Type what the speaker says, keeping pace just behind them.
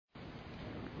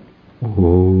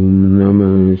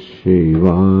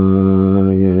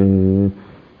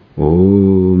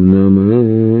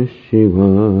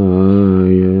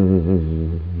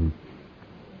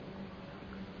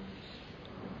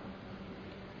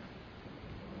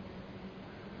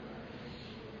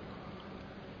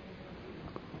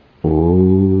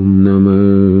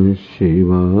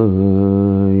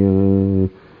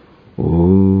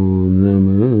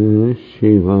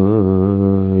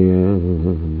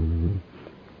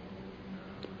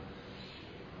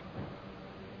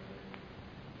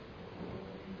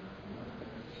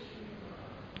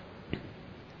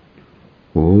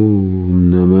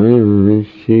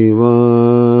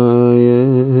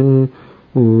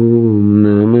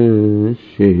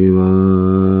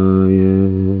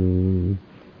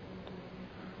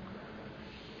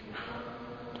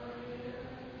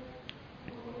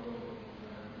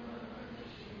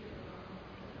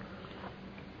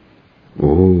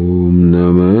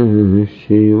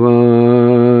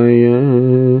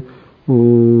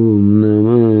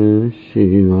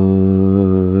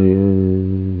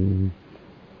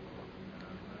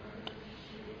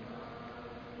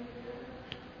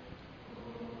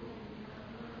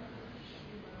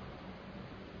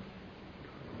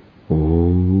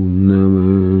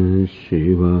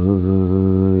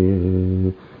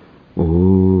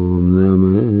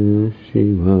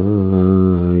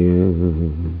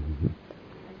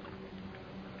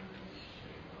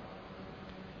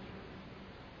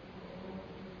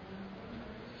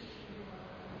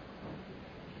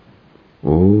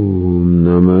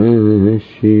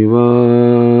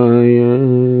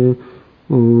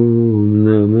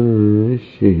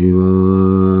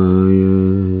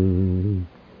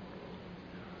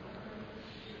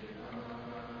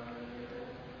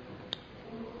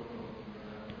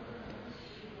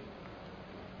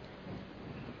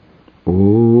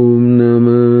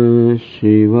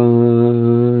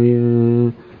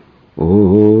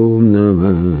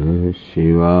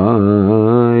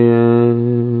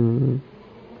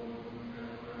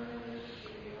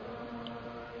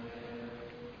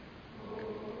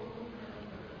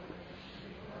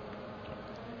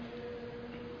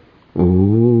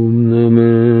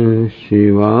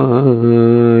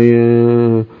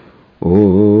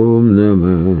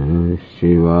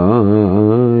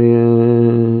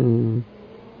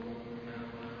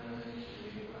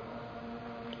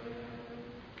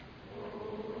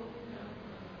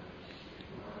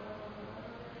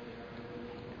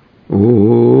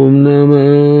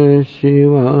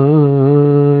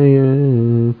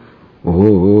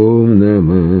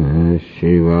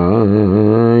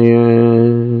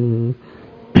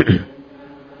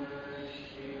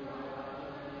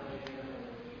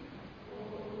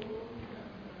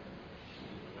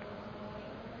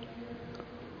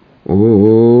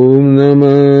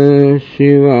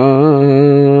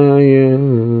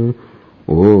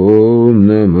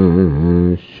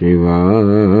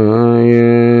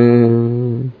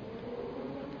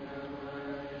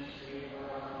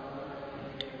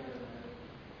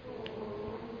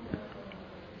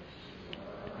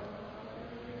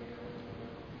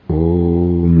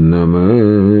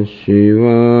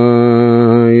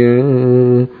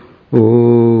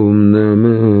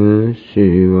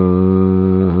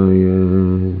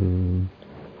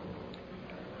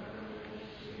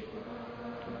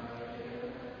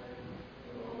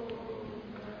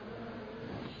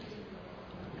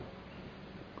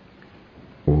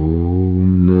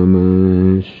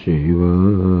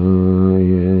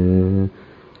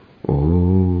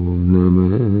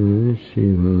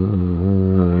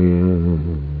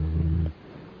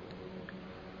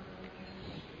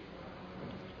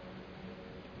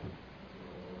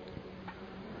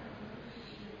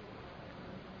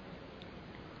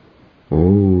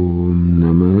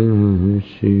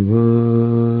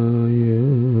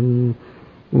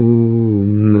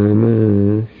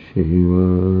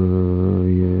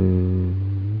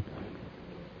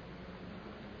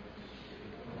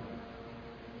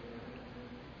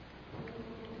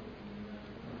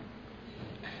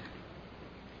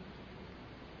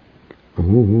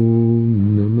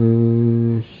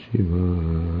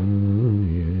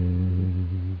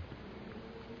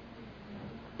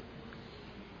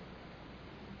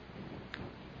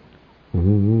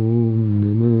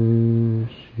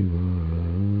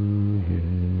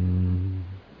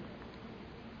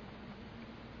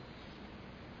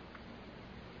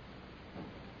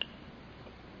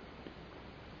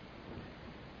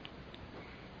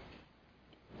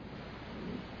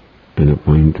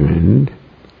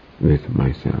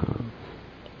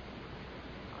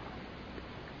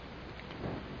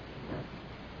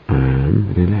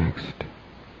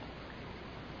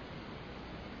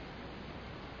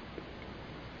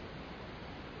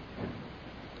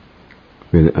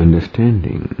with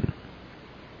understanding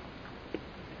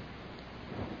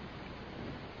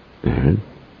that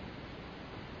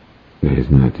there is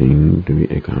nothing to be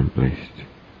accomplished,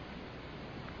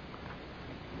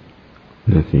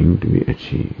 nothing to be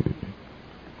achieved,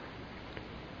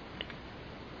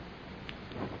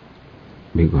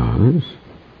 because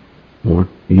what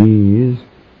is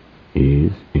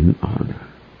in order.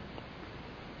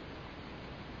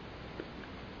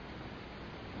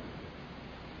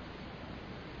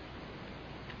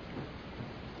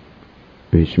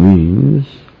 Which means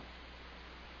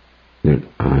that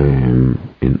I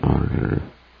am in order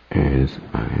as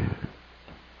I am.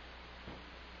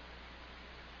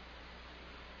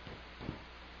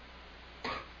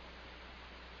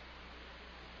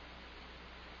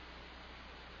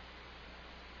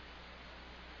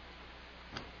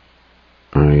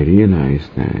 I realize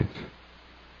that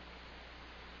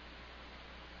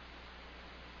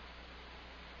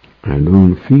I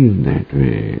don't feel that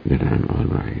way, that I'm all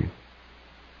right.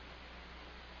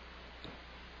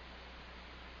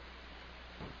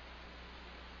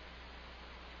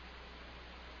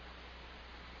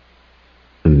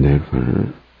 And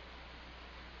therefore,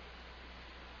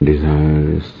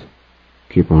 desires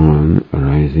keep on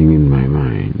arising in my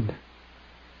mind.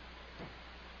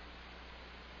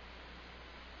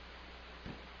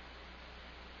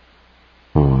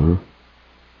 Or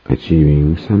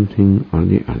achieving something or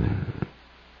the other.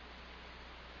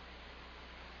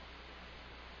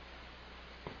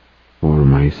 For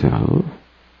myself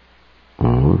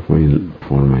or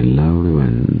for my loved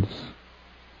ones.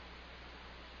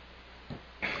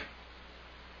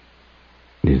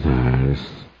 Desires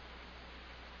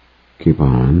keep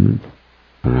on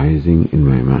arising in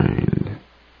my mind.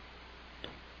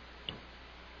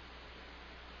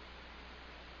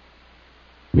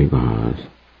 Because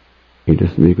it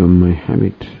has become my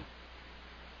habit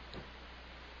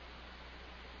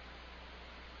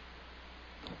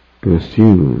to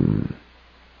assume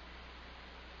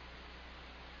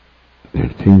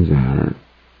that things are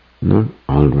not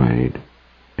all right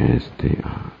as they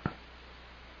are.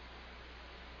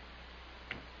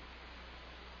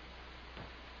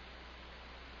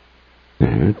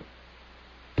 That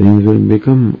things will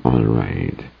become all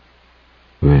right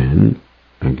when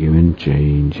a given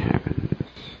change happens.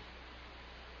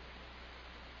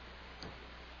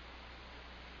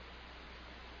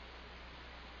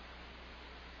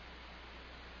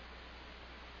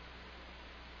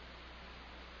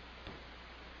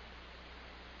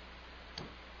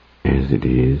 As it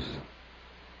is,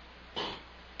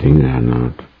 things are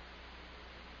not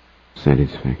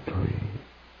satisfactory.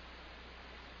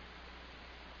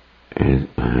 As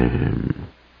I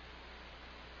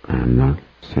am not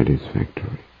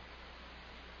satisfactory.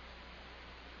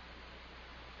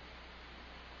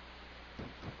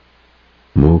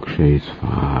 Moksha is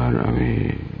far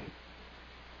away.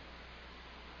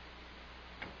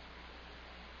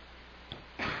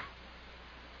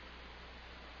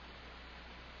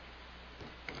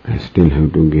 I still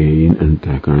have to gain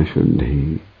Antahkarana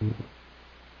Shuddhi.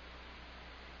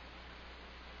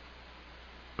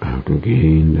 I have to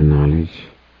gain the knowledge,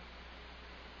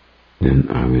 then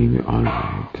I will be all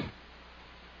right.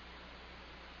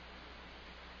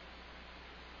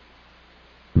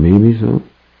 Maybe so.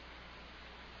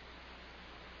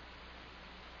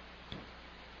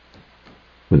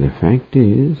 But the fact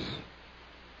is,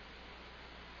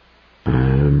 I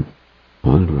am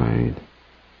all right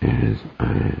as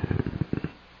I am.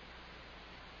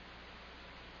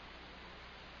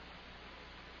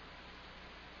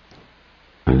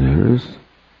 Others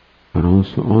are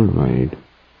also all right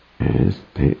as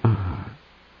they are.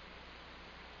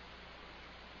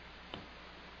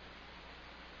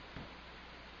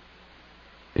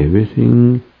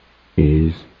 Everything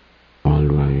is all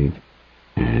right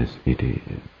as it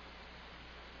is.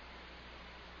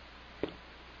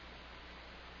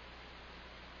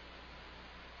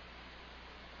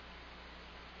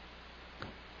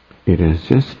 It has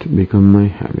just become my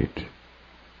habit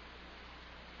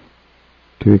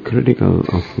to be critical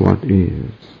of what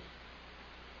is.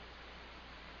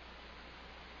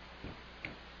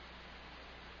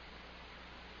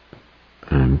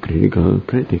 I am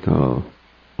critical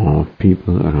of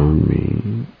people around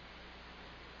me.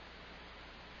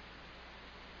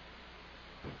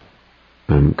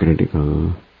 I am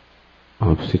critical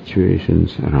of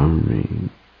situations around me.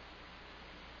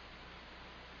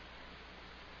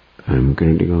 I am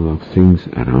critical of things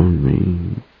around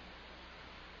me.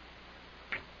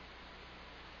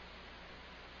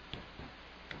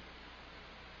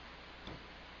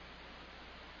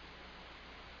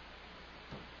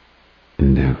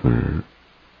 And therefore,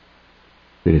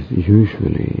 there is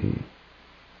usually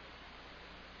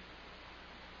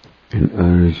an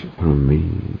urge from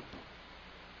me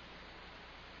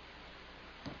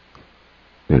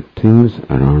that things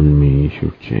around me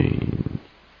should change.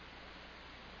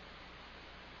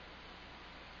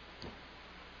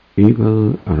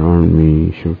 People around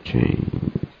me should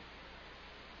change.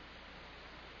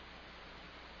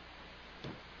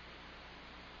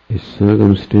 The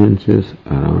circumstances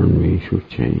around me should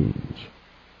change.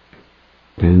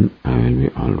 Then I will be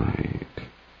all right.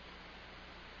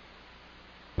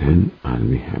 Then I'll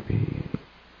be happy.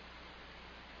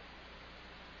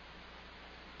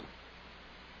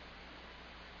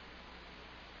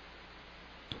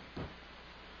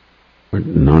 But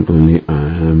not only I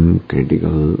am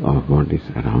critical of what is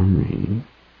around me,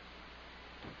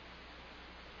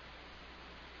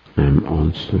 I am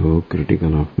also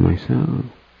critical of myself.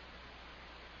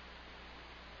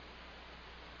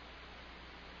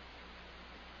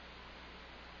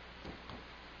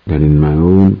 That in my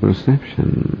own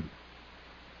perception,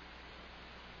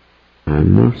 I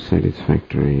am not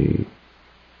satisfactory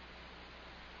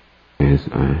as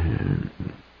I am.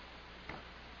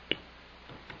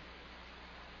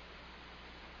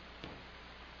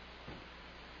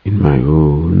 In my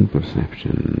own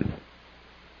perception,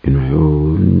 in my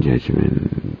own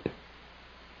judgment,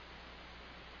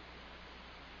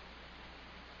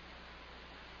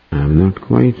 I am not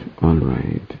quite all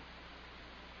right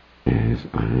as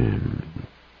I am.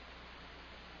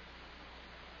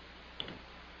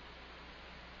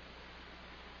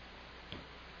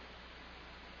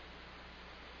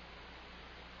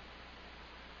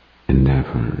 And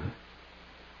therefore,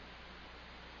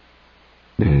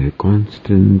 there is a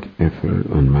constant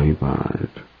effort on my part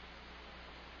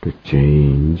to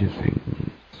change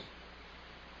things.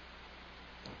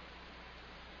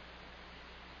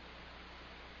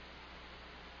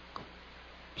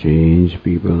 Change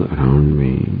people around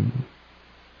me.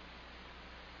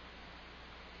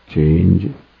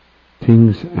 Change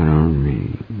things around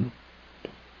me.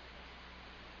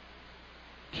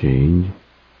 Change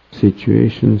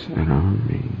situations around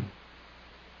me.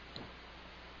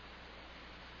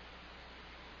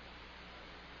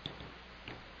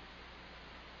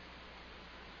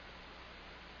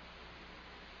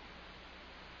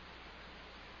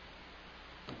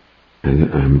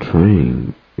 And I'm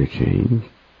trying to change,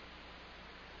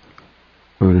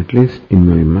 or at least in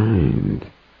my mind,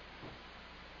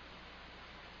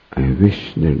 I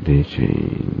wish that they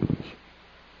change.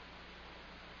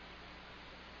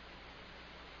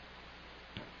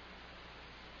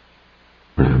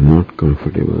 But I'm not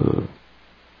comfortable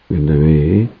with the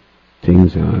way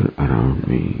things are around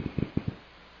me.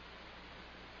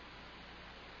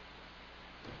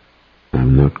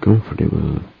 I'm not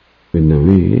comfortable with the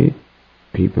way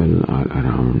people are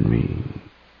around me.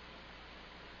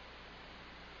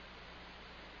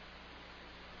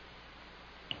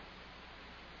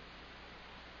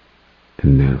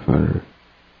 And therefore,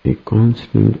 a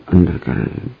constant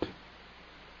undercurrent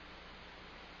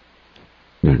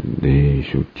that they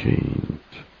should change.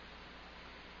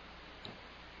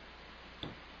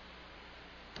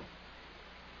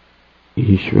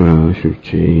 Ishvara should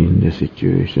change the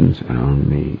situations around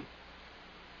me.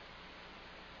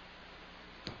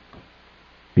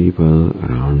 People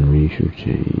around me should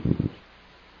change.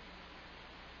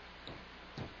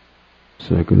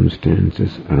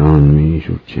 Circumstances around me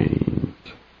should change.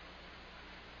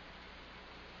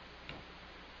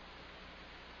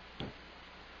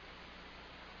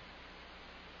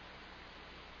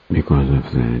 Because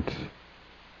of that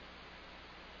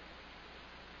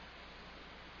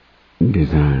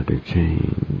desire to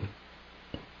change,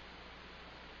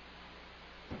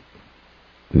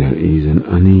 there is an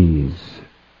unease,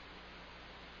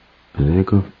 a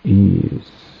lack of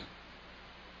ease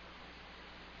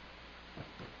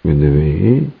with the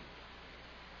way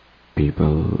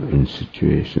people and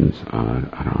situations are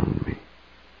around me.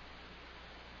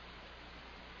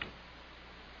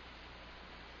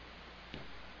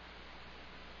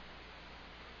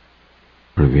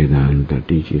 Vedanta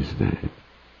teaches that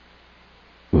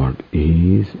what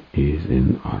is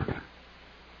in order.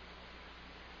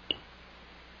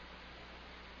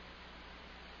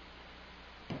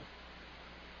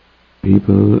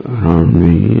 People around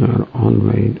me are all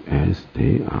right as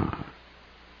they are.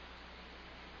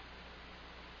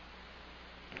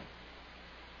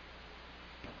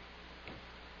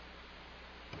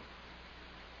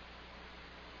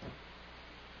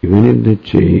 Even if they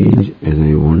change as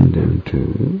I want them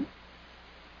to,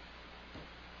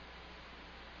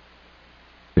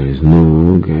 there is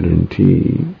no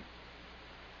guarantee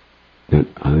that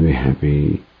I'll be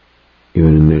happy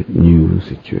even in that new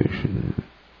situation.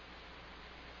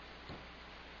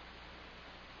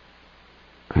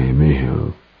 I may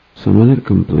have some other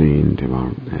complaint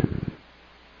about them.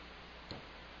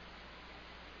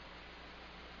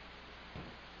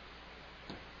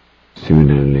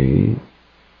 Similarly,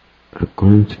 a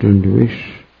constant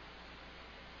wish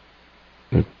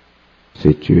that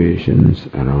situations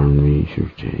around me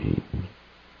should change.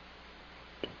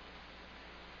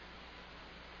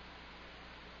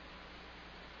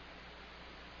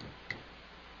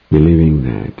 Believing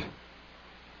that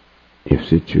if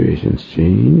situations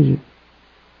change,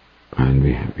 I'll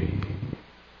be happy.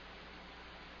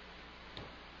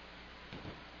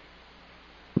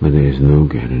 But there is no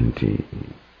guarantee.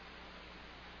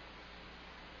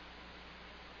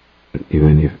 But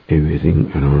even if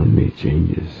everything around me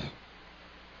changes,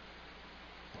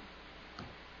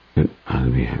 that I'll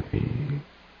be happy.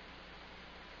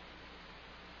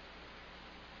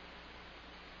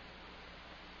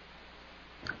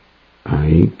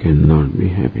 I cannot be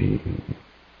happy.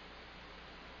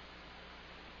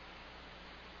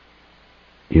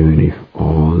 Even if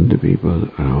all the people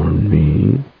around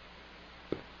me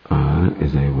are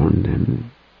as I want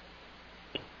them.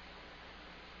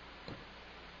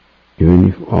 Even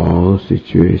if all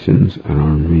situations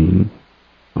around me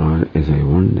are as I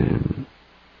want them,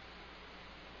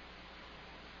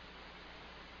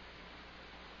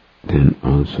 then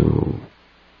also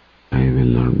I will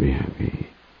not be happy.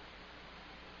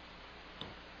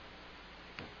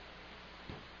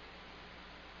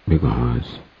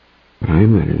 Because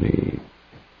primarily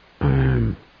I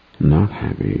am not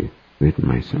happy with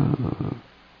myself.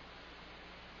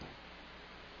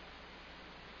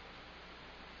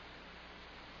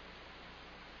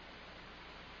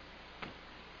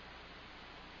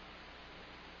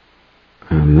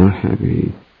 I am not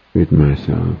happy with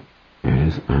myself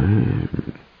as I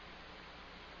am.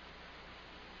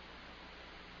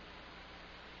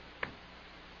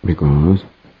 Because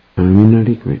I am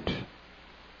inadequate.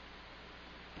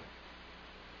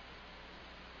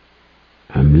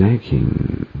 I am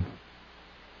lacking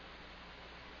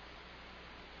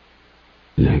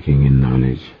in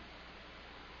knowledge,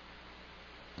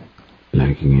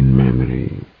 lacking in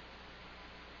memory,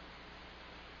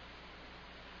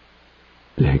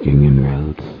 lacking in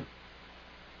wealth,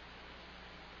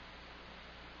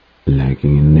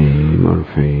 lacking in name or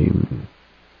fame.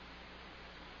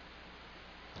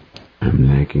 I'm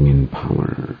lacking in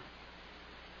power.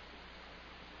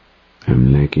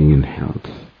 I'm lacking in health.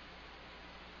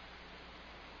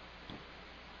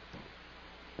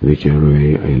 Whichever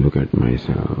way I look at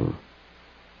myself,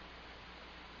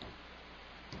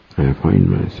 I find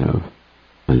myself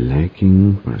a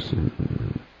lacking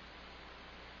person.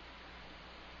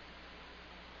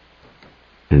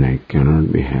 And I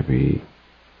cannot be happy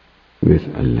with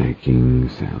a lacking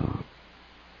self.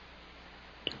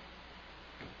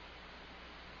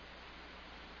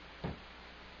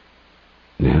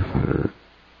 Therefore,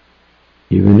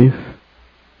 even if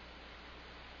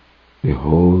the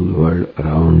whole world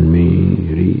around me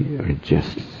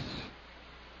readjusts,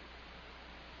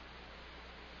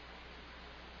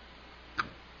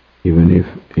 even if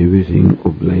everything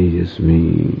obliges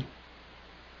me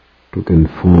to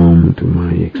conform to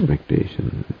my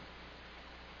expectation,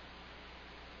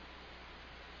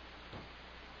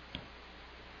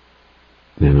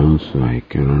 then also I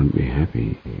cannot be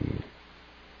happy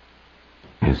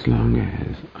as long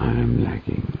as I am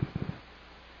lacking.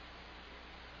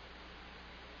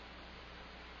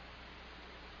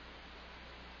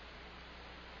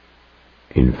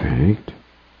 In fact,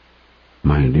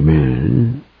 my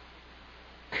demand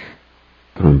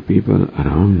from people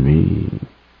around me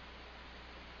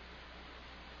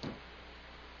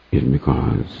is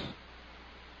because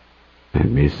I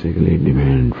basically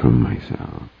demand from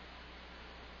myself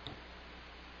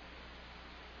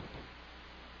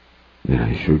that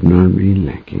I should not be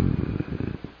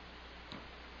lacking.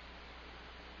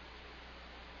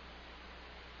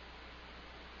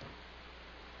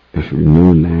 There should be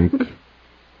no lack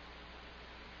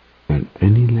at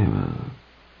any level.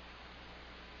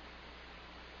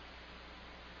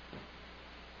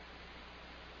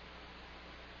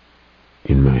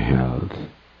 In my health,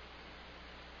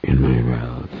 in my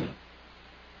wealth,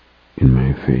 in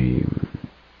my fame,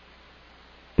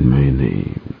 in my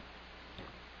name,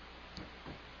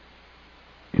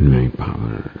 in my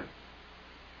power.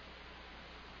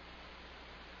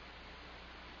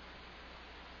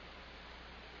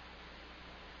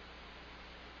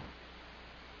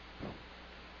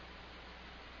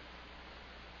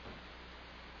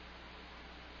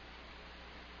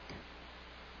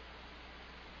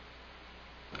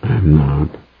 I am not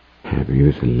Happy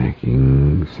with a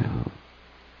lacking self.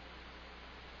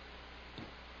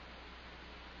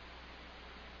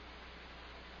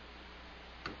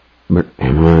 But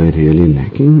am I really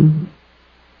lacking?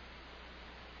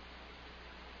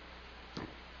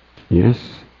 Yes,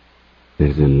 there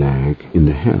is a lack in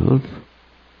the health,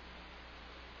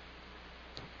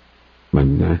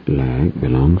 but that lack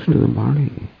belongs to the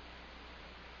body.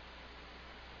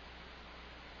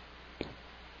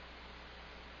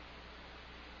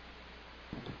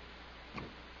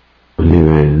 Only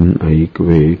when I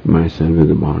equate myself with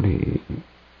the body,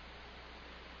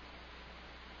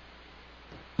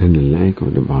 then the lack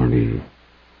of the body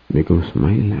becomes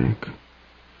my lack.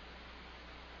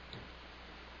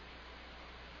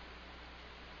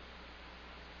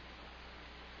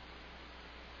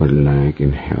 But lack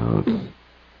in health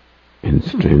and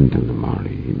strength of the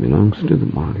body belongs to the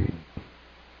body.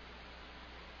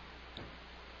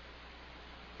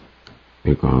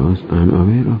 Because I am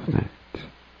aware of that.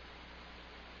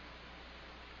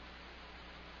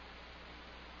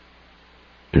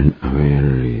 And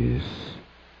aware is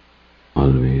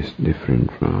always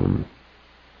different from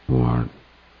what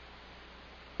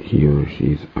he or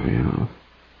she is aware of.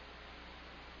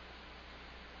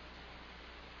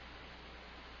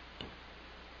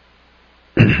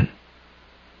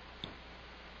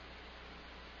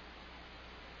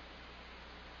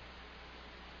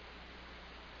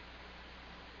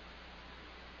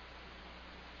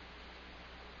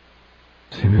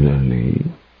 Similarly,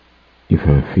 if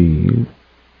I feel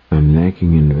I'm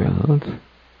lacking in wealth,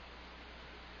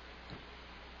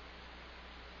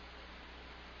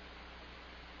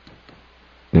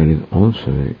 that is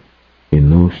also a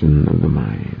notion of the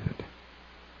mind.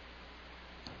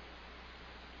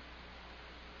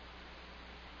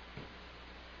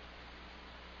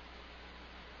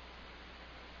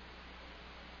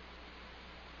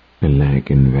 A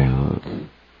lack in wealth,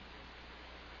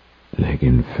 lack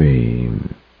in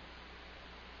fame,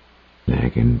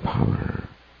 lack in power,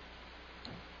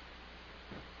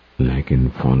 lack in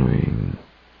following,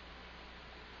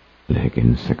 lack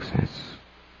in success,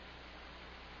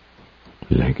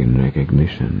 lack in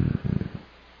recognition.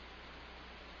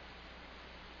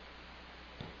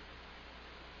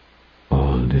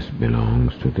 All this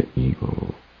belongs to the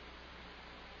ego.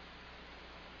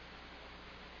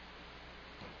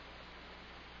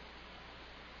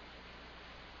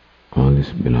 All this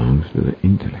belongs to the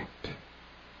intellect.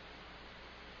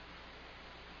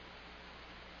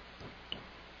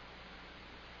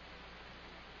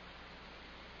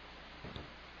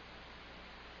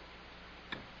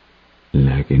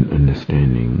 Lack in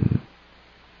understanding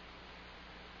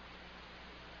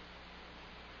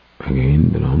again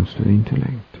belongs to the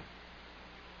intellect.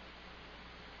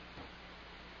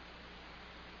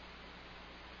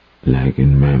 Lack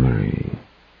in memory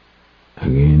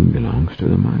again belongs to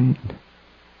the mind.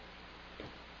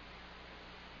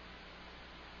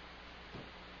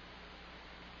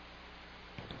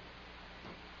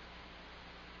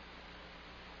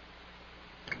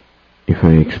 If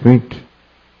I expect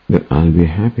that I'll be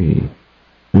happy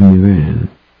only when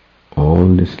all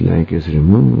this lack is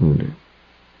removed,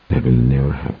 that will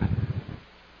never happen.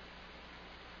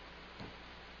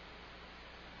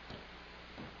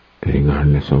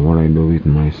 Regardless of what I do with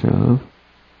myself,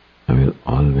 I will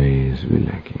always be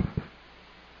lacking.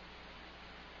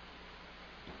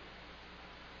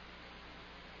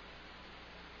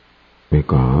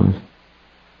 Because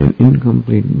an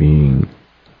incomplete being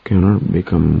cannot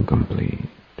become complete.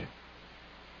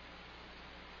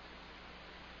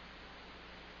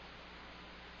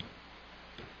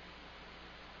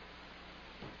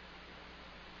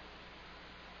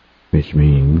 Which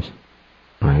means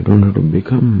I don't have to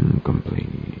become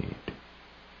complete.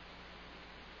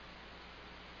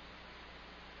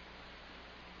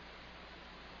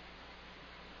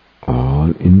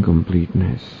 All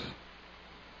incompleteness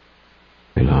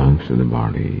belongs to the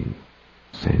body,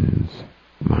 sense,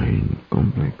 mind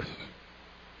complex.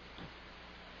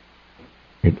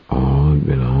 It all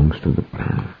belongs to the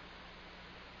prana.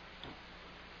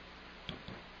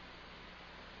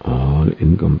 All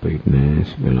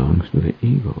incompleteness belongs to the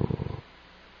ego.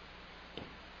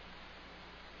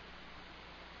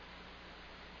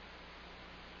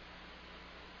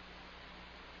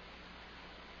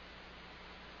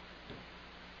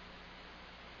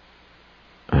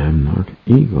 I am not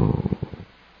ego.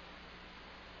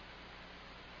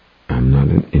 I am not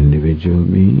an individual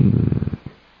being.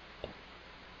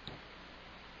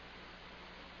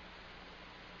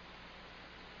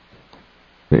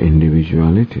 The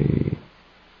individuality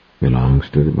belongs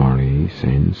to the body,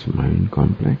 sense, mind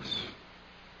complex.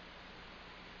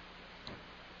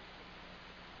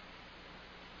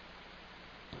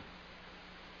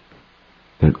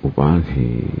 that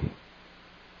upadhi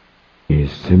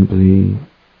is simply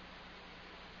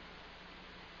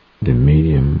the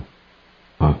medium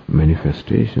of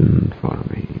manifestation for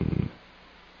me.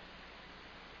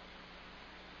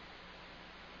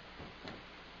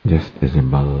 Just as a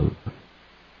bulb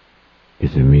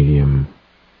is a medium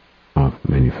of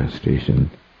manifestation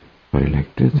for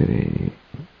electricity,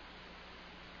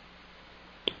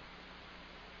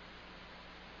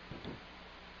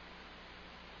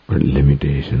 but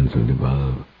limitations of the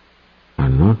bulb are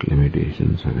not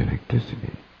limitations of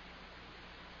electricity.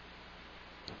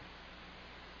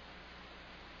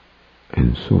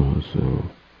 And so also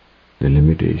the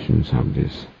limitations of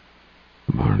this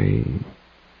body,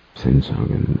 sense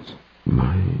organs,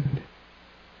 mind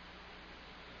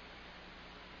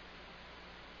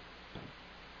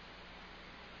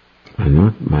are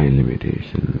not my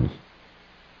limitations,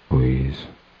 who is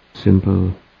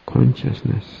simple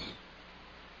consciousness.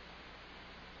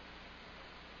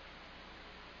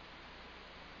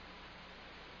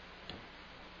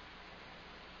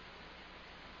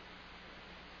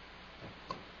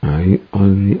 I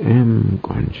already am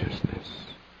consciousness.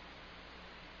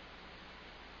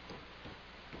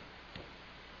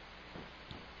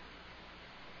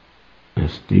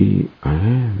 Asti, I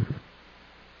am.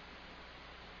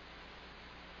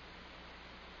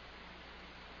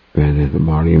 Whether the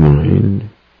body-mind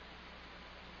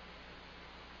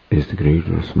is great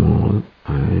or small,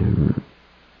 I am,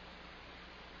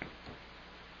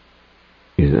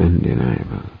 is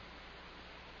undeniable.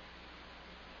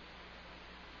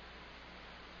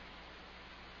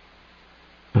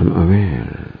 I'm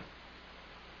aware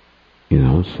is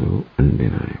also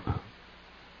undeniable.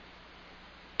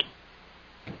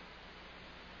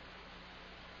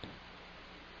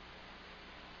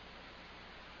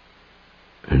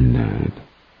 And that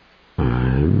I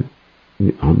am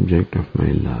the object of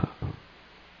my love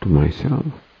to myself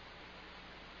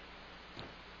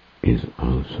is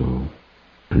also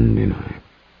undeniable.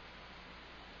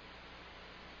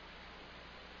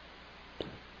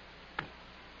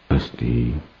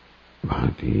 Asti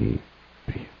bhati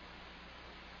priya.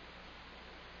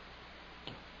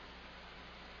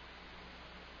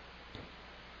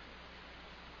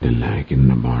 The lack in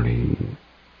the body,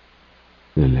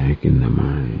 the lack in the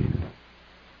mind,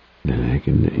 the lack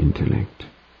in the intellect,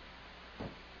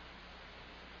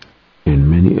 and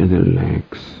many other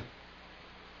lacks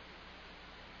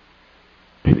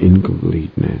and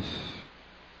incompleteness,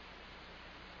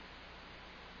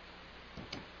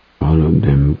 all of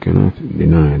them cannot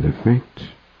deny the fact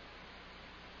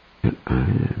that I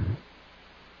am.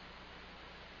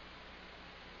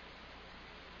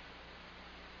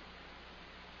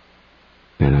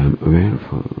 That I am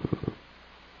awareful.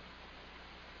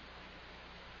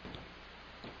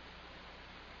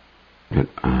 That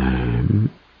I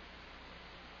am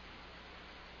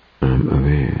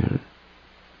aware.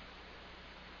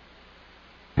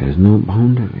 There is no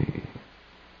boundary.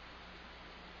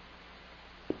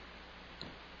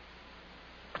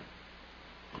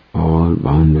 All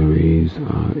boundaries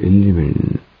are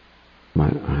eliminated by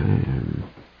I am,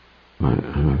 by I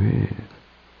am aware.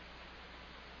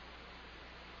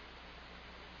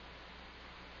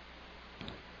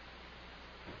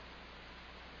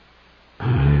 I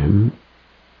am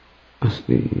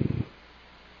Asti.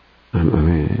 I am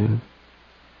aware.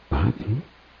 Bhati.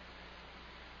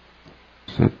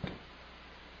 Sat.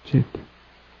 Chit.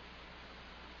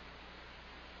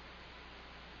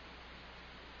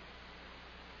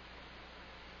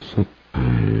 Sat I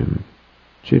am.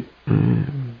 Chit I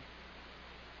am.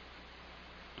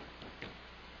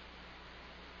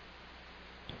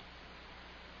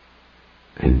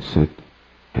 And Sat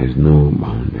has no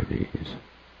boundaries.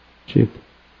 Chit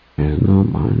has no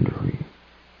boundary.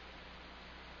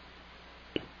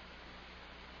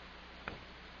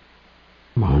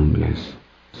 Boundless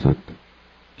Sat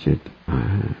Chit I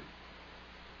am.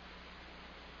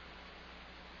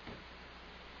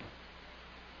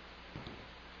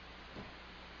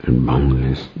 And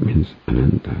boundless means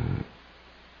Ananta.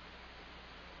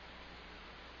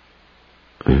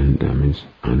 Ananta means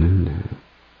Ananda.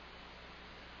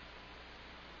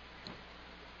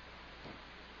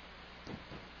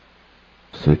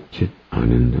 Satchit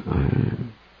Ananda I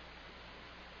am.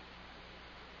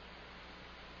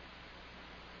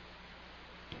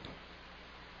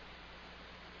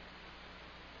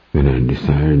 When I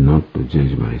decide not to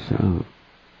judge myself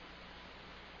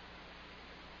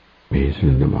based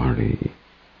on the body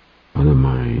or the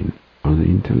mind or the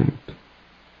intellect,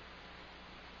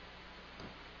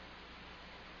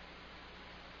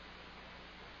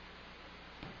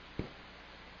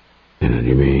 and I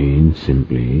remains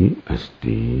simply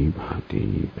asti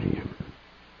bhati priyam.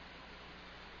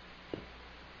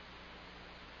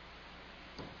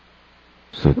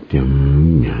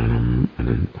 Satyam jnanam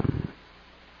anantam.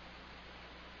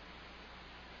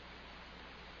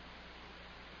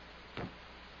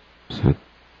 Sat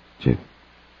Chit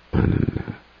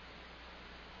Ananda.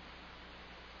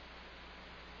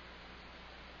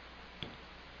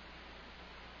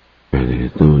 Where there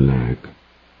is no lack,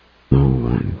 no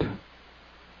want.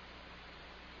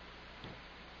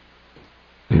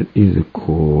 That is the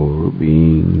core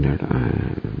being that I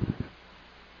am.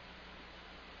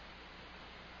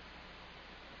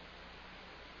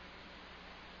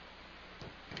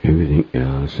 Everything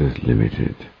else is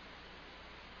limited.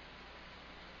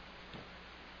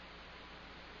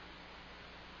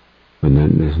 But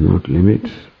that does not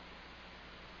limit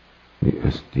the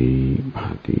asti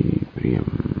bhati priyam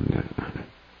that I am.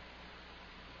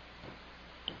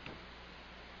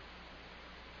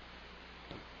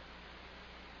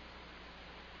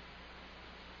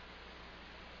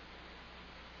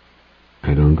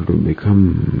 I don't want to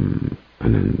become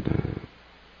Ananda.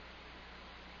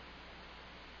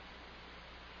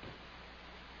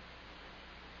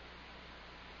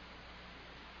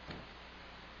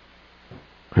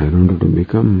 I don't want to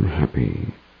become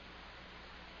happy,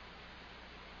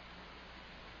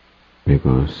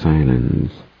 because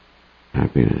silence,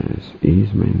 happiness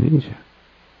is my nature.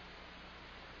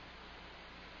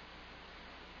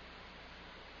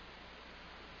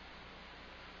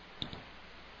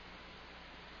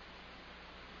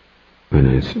 When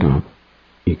I stop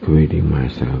equating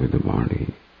myself with the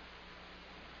body,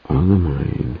 or the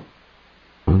mind,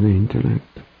 or the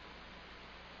intellect,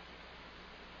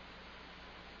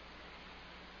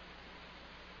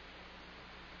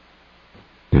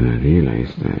 then I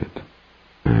realize that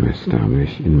I am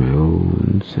established in my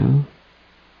own self.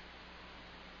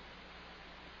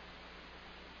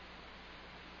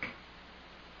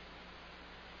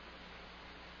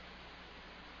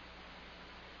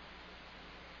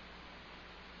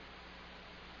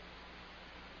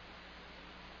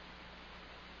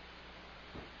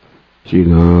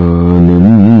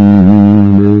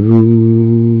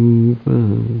 Chidananda-rupa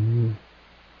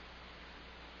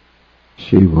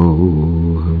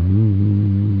Shivoham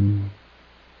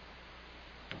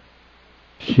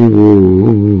Shivoham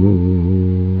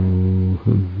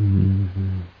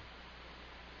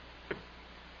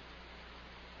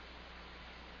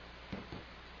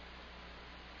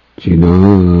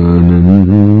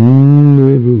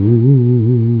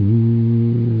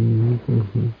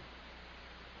Chidananda-rupa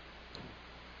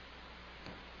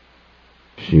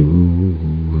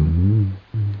Shivoham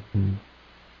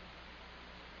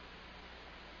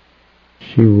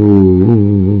Shivoham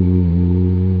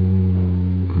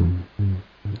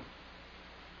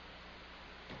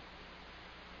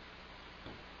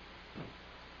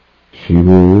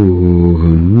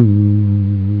Shivoham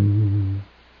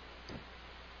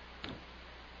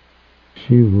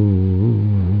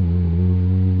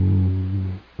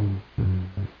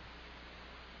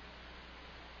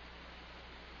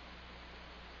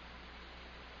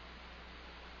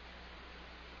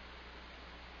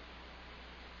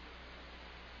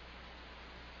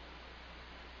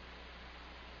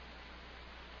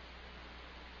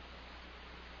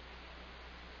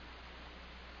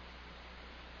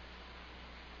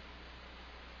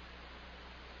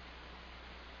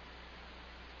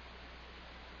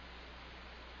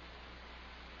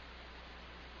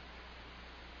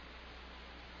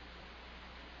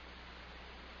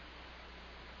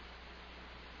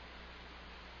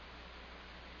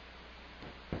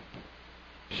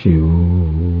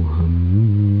Shivoham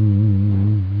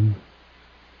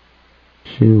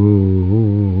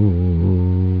Shivoham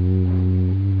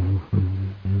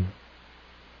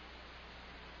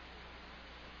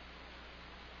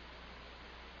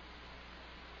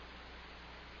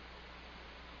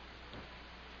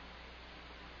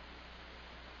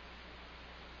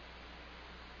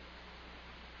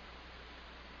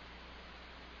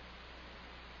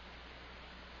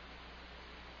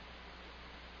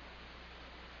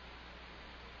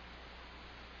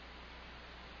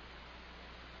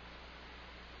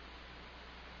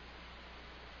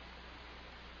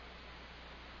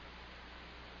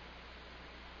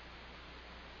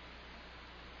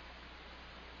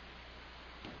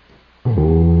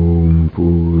Om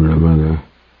Purnamada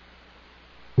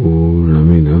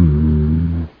Purnamidam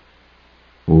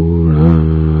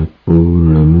Purnat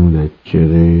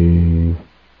Purnamudachyate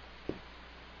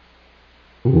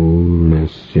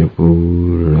Purnasya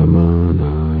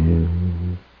Purnamadaya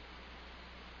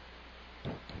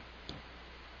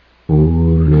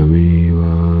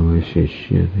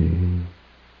Vishishyate.